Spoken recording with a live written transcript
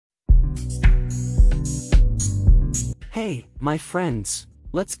Hey, my friends,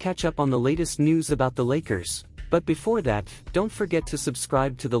 let's catch up on the latest news about the Lakers. But before that, don't forget to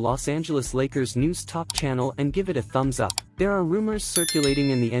subscribe to the Los Angeles Lakers Newstop channel and give it a thumbs up. There are rumors circulating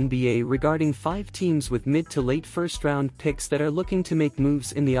in the NBA regarding 5 teams with mid to late first-round picks that are looking to make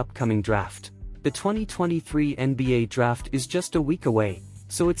moves in the upcoming draft. The 2023 NBA draft is just a week away,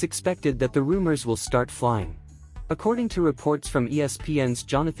 so it's expected that the rumors will start flying. According to reports from ESPN's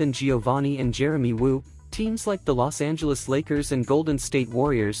Jonathan Giovanni and Jeremy Wu, teams like the Los Angeles Lakers and Golden State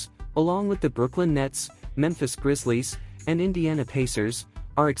Warriors, along with the Brooklyn Nets, Memphis Grizzlies, and Indiana Pacers,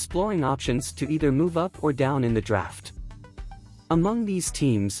 are exploring options to either move up or down in the draft. Among these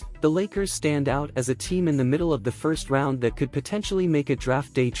teams, the Lakers stand out as a team in the middle of the first round that could potentially make a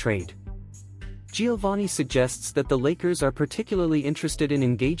draft day trade. Giovanni suggests that the Lakers are particularly interested in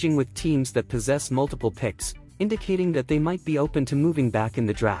engaging with teams that possess multiple picks, indicating that they might be open to moving back in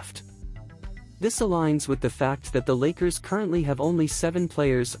the draft. This aligns with the fact that the Lakers currently have only 7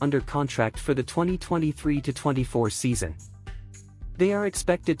 players under contract for the 2023-24 season. They are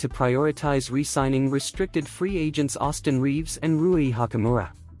expected to prioritize re-signing restricted free agents Austin Reeves and Rui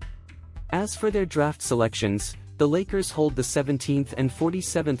Hachimura. As for their draft selections, the Lakers hold the 17th and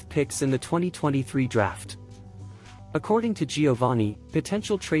 47th picks in the 2023 draft. According to Giovanni,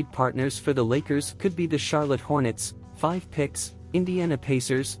 potential trade partners for the Lakers could be the Charlotte Hornets, 5 picks, Indiana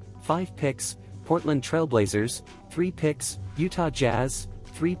Pacers, 5 picks, Portland Trailblazers, 3 picks, Utah Jazz,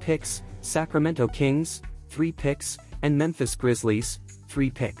 3 picks, Sacramento Kings, 3 picks, and Memphis Grizzlies, 3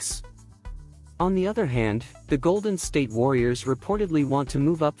 picks. On the other hand, the Golden State Warriors reportedly want to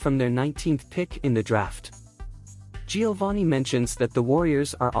move up from their 19th pick in the draft. Giovanni mentions that the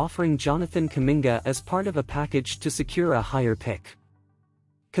Warriors are offering Jonathan Kuminga as part of a package to secure a higher pick.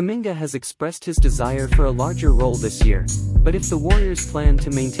 Kuminga has expressed his desire for a larger role this year, but if the Warriors plan to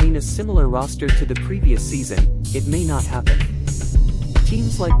maintain a similar roster to the previous season, it may not happen.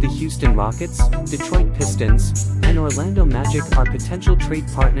 Teams like the Houston Rockets, Detroit Pistons, and Orlando Magic are potential trade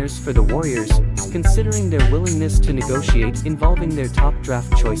partners for the Warriors, considering their willingness to negotiate involving their top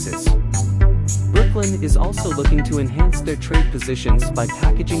draft choices. Brooklyn is also looking to enhance their trade positions by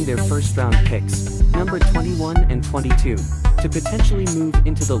packaging their first-round picks, number 21 and 22, to potentially move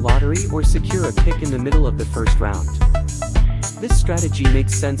into the lottery or secure a pick in the middle of the first round. This strategy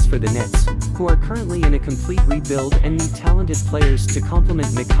makes sense for the Nets, who are currently in a complete rebuild and need talented players to complement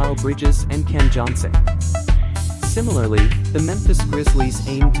Mikal Bridges and Cam Johnson. Similarly, the Memphis Grizzlies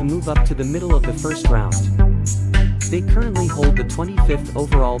aim to move up to the middle of the first round. They currently hold the 25th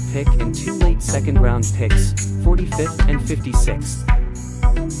overall pick and 2 late second-round picks, 45th and 56th.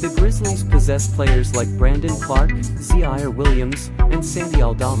 The Grizzlies possess players like Brandon Clark, Zaire Williams, and Sandy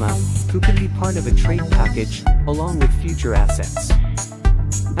Aldama, who could be part of a trade package, along with future assets.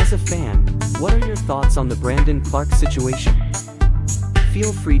 As a fan, what are your thoughts on the Brandon Clark situation?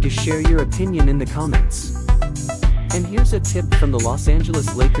 Feel free to share your opinion in the comments. And here's a tip from the Los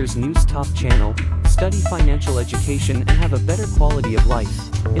Angeles Lakers Newstop channel: study financial education and have a better quality of life.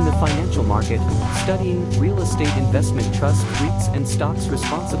 In the financial market, studying real estate investment trust, REITs and stocks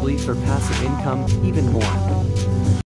responsibly for passive income, even more.